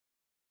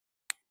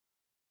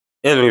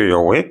Hello,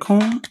 you're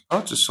welcome.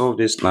 How to solve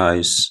this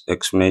nice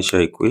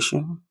exponential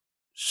equation?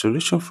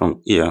 Solution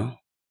from here.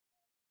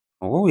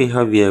 And what we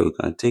have here, we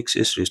can take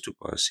 6 raised to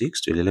power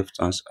 6 to the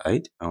left hand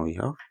side, and we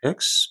have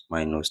x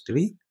minus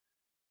 3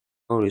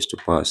 all raised to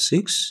power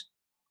 6,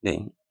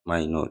 then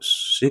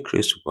minus 6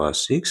 raised to power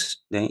 6,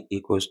 then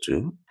equals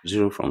to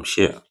 0 from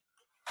here.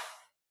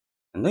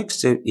 The next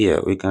step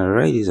here, we can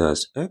write this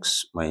as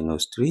x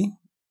minus 3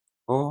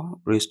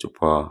 all raised to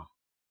power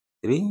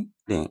 3,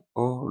 then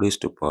all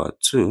raised to power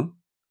 2.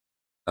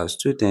 As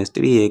 2 times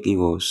 3 here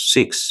give us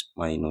 6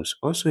 minus,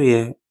 also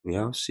here we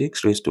have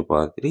 6 raised to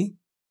power 3,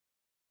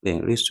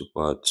 then raised to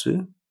power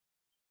 2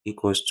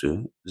 equals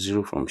to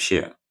 0 from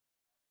here.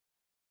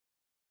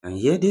 And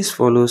here this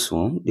follows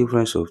from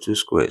difference of two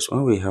squares.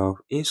 When we have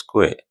a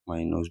square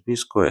minus b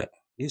square,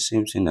 this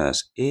same thing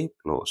as a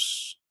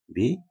plus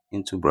b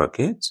into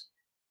bracket,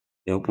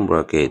 then open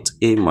bracket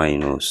a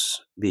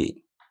minus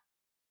b.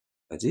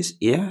 That is,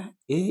 here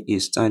a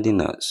is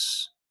standing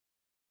as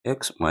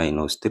x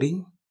minus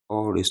 3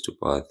 all raised to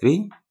power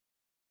 3,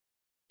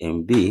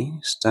 and b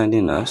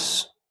standing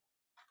as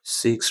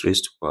 6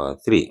 raised to power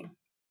 3.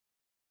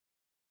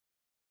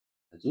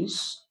 That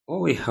is,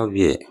 what we have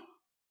here,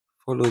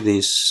 follow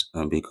this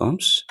and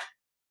becomes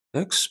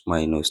x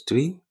minus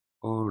 3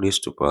 all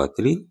raised to power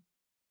 3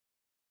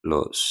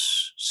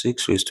 plus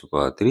 6 raised to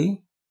power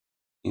 3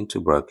 into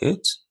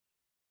bracket,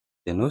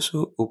 then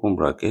also open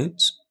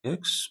bracket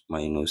x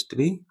minus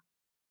 3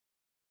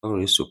 all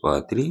raised to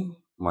power 3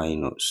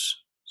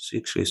 minus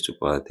 6 raised to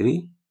power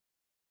 3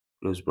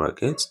 close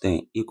bracket,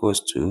 then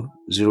equals to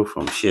 0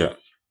 from here.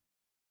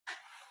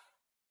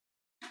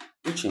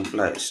 Which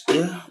implies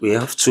here we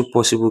have two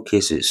possible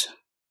cases.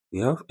 We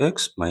have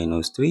x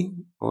minus 3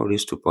 all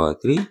raised to power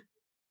 3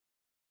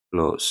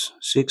 plus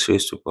 6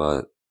 raised to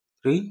power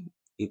 3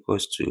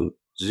 equals to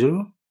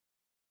 0.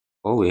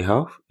 Or we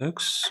have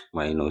x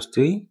minus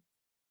 3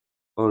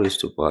 all raised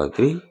to power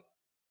 3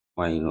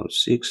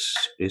 minus 6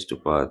 raised to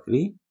power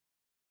 3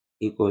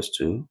 equals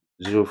to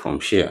 0 from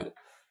here.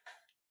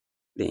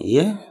 Then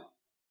here,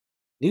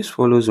 this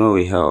follows when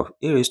we have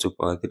a raised to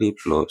power 3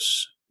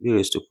 plus b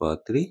raised to power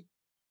 3.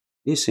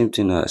 This same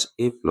thing as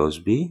a plus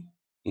b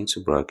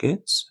into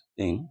brackets,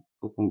 then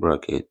open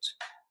bracket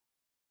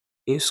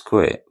a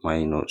square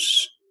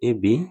minus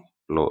ab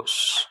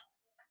plus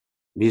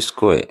b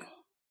square.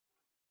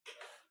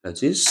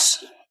 That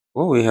is,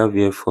 what we have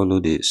here follow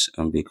this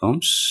and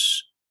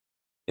becomes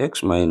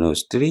x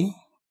minus 3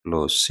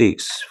 plus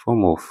 6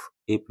 form of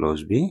a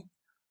plus b,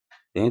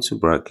 then into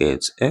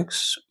brackets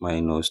x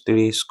minus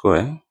 3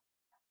 square,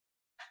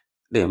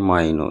 then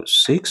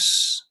minus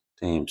 6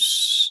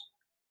 times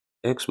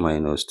x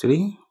minus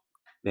 3,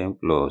 then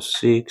plus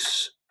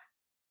 6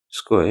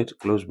 squared,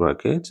 close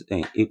bracket,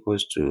 then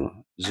equals to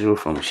 0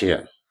 from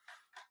here.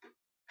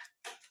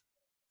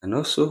 And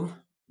also,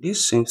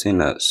 this same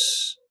thing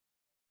as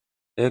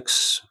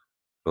x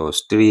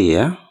plus 3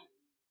 here,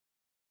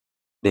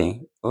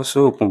 then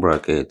also open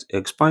bracket,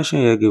 expansion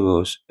here gives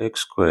us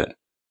x squared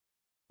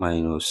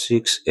minus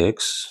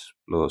 6x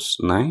plus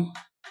 9,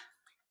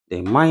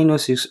 then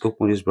minus 6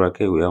 open this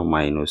bracket, we have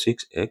minus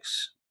 6x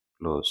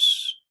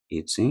plus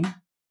 18,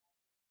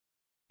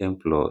 then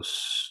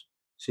plus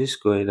 6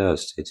 squared,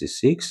 that's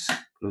 36,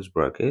 close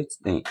bracket,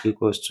 then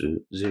equals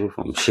to 0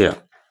 from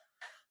here.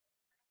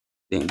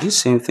 Then this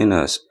same thing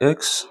as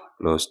x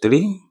plus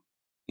 3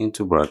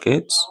 into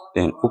brackets,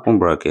 then open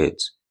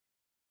bracket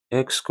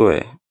x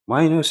squared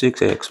minus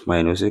 6x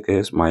minus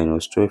 6x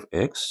minus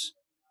 12x,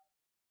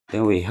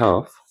 then we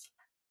have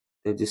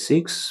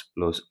 36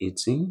 plus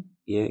 18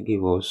 here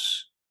give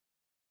us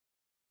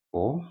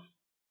 4,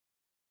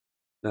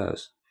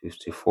 that's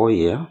 54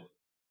 here,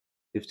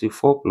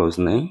 54 plus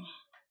 9,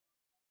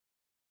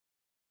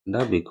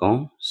 that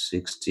becomes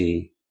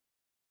 63,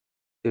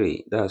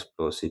 that's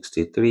plus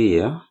 63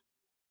 here,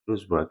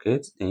 close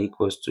bracket, then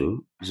equals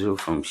to 0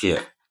 from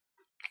here.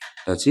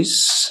 That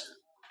is,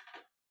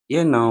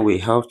 here now we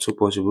have two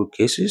possible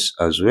cases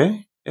as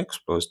well, x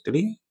plus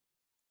 3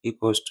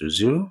 equals to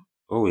 0,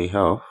 or we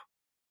have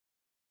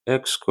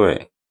x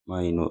squared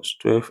minus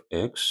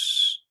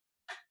 12x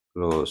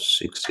plus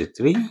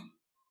 63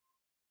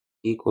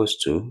 equals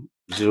to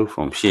 0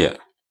 from here.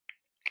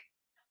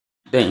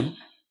 Then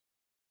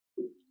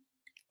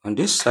on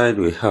this side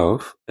we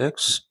have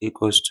x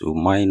equals to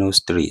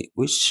minus 3,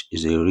 which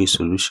is a real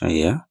solution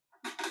here.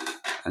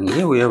 And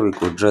here we have a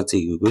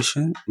quadratic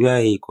equation where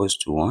a equals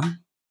to 1,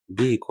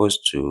 b equals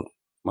to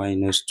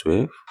minus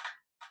 12,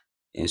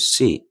 and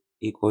c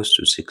equals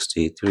to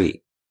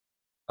 63.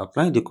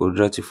 Apply the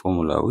quadratic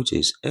formula, which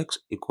is x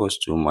equals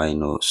to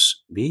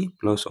minus b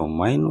plus or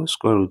minus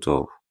square root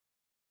of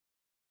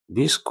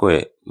b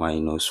squared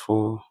minus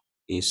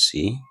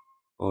 4ac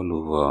all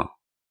over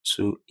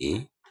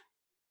 2a.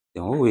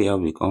 Then what we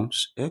have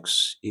becomes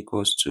x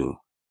equals to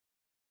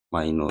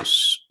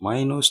minus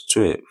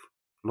 12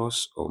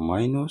 plus or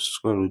minus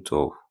square root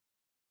of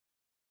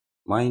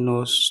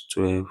minus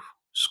 12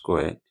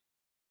 squared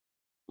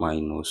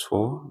minus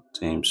 4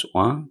 times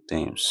 1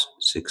 times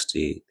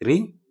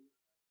 63,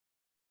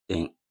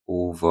 then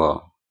over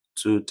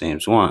 2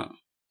 times 1.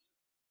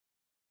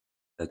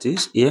 That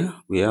is, here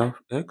we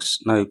have x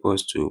now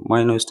equals to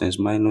minus times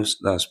minus,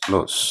 that's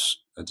plus.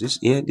 That is,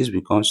 here this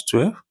becomes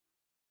 12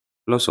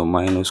 plus or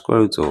minus square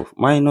root of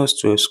minus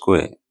 12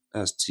 square,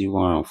 that's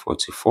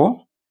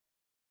 144.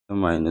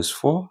 Minus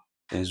 4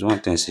 times 1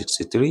 times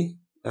 63,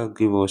 that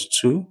gives us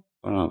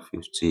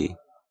 252.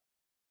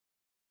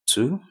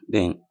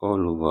 Then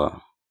all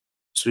over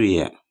 2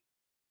 here.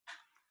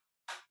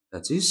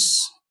 That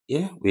is,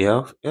 here we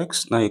have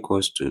x now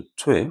equals to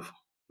 12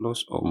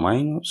 plus or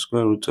minus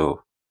square root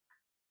of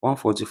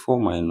 144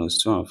 minus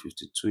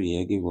 252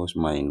 here give us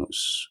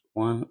minus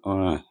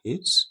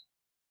 108.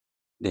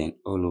 Then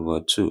all over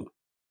 2.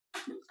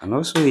 And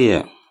also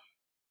here,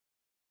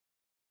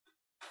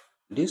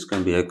 this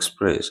can be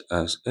expressed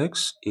as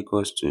x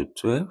equals to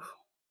 12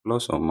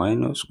 plus or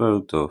minus square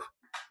root of,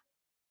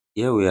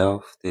 here we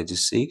have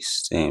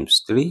 36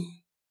 times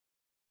 3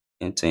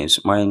 and times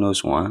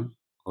minus 1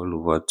 all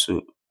over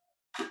 2.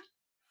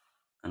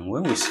 And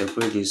when we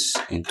separate this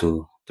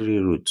into 3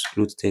 roots,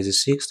 root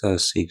 36,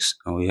 that's 6,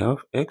 and we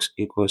have x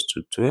equals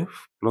to 12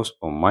 plus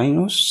or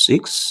minus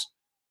 6.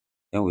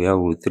 Then we have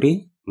root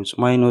 3, root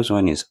minus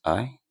 1 is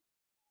I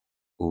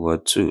over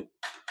 2.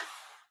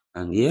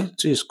 And here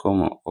 2 is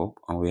common up,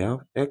 and we have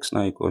x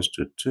now equals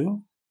to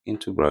 2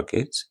 into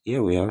brackets.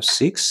 Here we have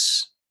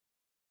 6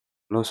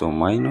 plus or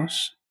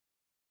minus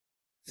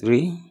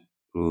 3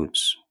 root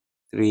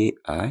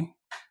 3I,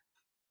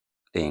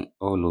 then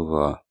all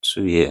over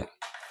 2 here,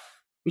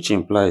 which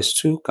implies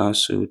 2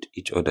 cancelled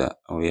each other,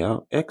 and we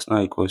have x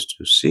now equals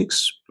to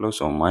 6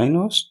 plus or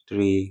minus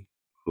 3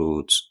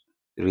 root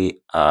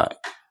 3I.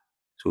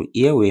 So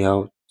here we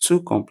have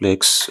 2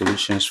 complex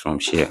solutions from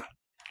here.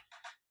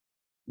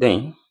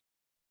 Then,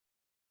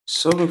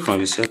 solving from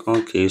the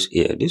second case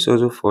here, this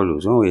also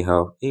follows when we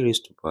have a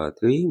raised to power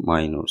 3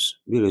 minus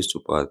b raised to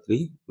power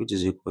 3, which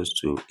is equals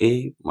to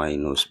a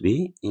minus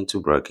b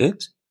into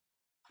bracket,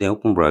 then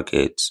open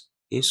bracket,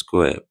 a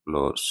square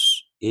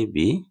plus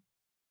ab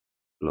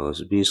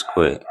plus b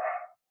square.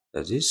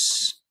 That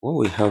is, what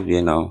we have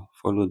here now,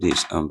 follow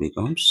this and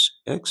becomes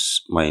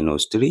x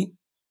minus 3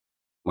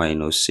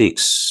 minus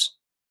 6.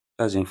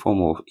 That's in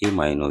form of a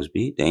minus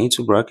b, then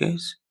into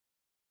brackets,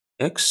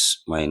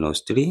 x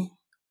minus 3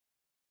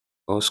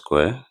 all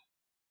square,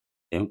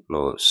 then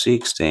plus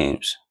 6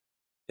 times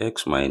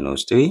x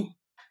minus 3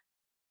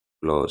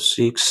 plus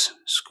 6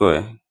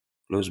 square,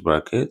 close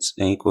brackets,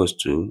 then equals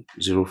to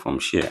 0 from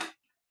here.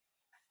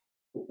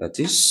 That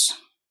is,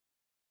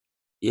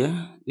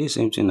 here, this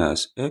same thing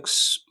as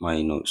x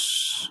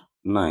minus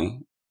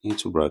 9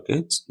 into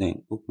brackets,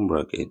 then open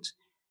bracket.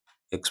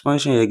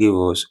 Expansion here gives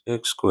us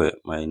x squared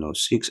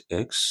minus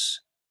 6x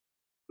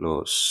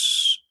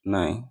plus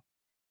 9.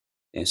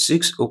 Then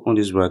 6 open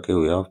this bracket,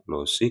 we have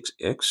plus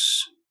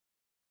 6x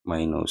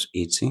minus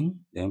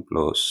 18, then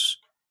plus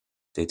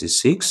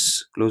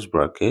 36 close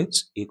bracket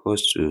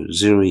equals to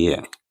 0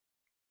 here.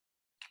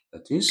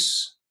 That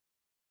is,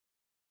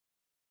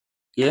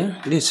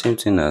 here, this same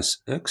thing as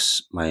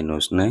x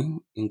minus 9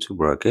 into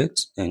bracket,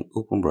 then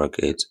open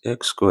bracket,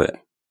 x squared.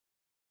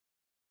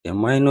 Then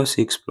minus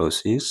 6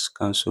 plus 6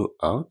 cancel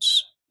out.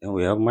 Then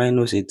we have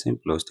minus 18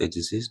 plus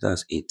 36,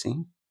 that's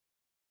 18.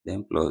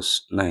 Then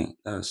plus 9,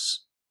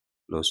 that's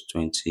plus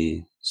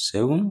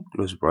 27,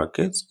 close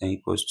brackets, and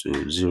equals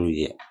to 0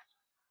 here.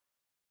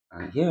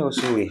 And here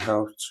also we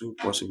have 2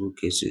 possible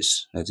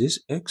cases. That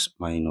is, x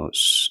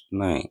minus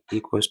 9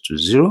 equals to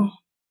 0,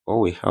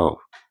 or we have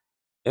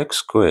x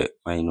squared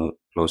minus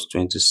plus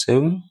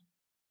 27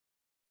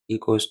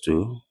 equals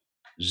to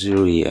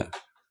 0 here.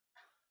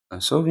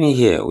 And solving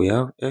here, we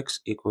have x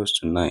equals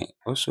to 9,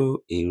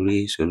 also a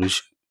real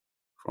solution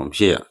from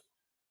here.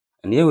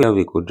 And here we have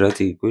a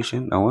quadratic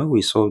equation, and when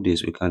we solve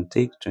this, we can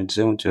take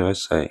 27 to the right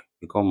side,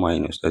 become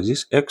minus. That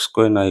is, x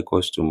squared now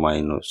equals to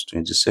minus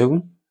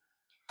 27.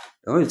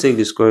 Then when we take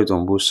the square root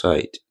on both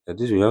sides, that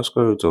is, we have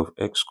square root of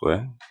x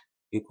squared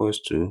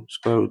equals to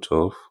square root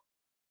of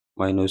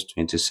minus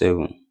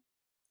 27.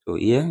 So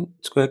here,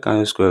 square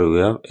cancel square root, we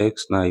have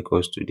x now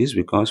equals to, this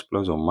becomes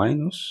plus or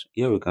minus.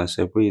 Here we can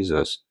separate this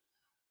as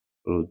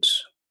root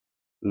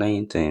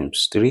 9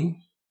 times 3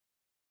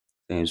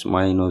 times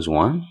minus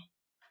 1.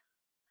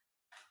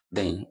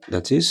 Then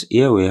that is,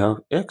 here we have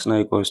x now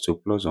equals to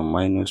plus or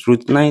minus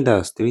root 9,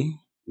 that's 3.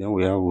 Then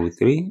we have root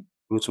 3,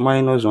 root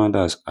minus 1,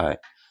 that's I.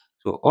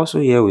 So also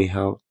here we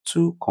have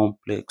 2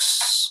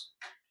 complex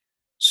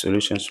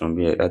solutions from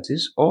here. That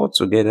is, all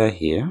together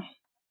here,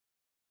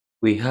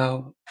 we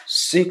have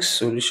 6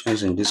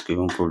 solutions in this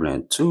given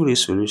problem. 2 real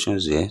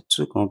solutions here,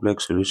 2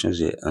 complex solutions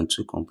here, and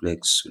 2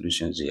 complex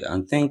solutions here.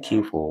 And thank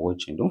you for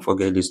watching. Don't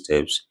forget these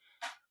steps.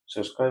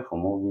 Subscribe for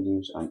more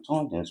videos and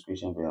turn the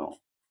notification bell on.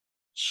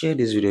 Share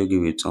this video,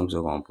 give it a thumbs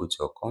up and put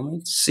your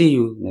comments. See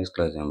you next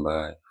class and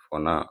bye for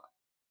now.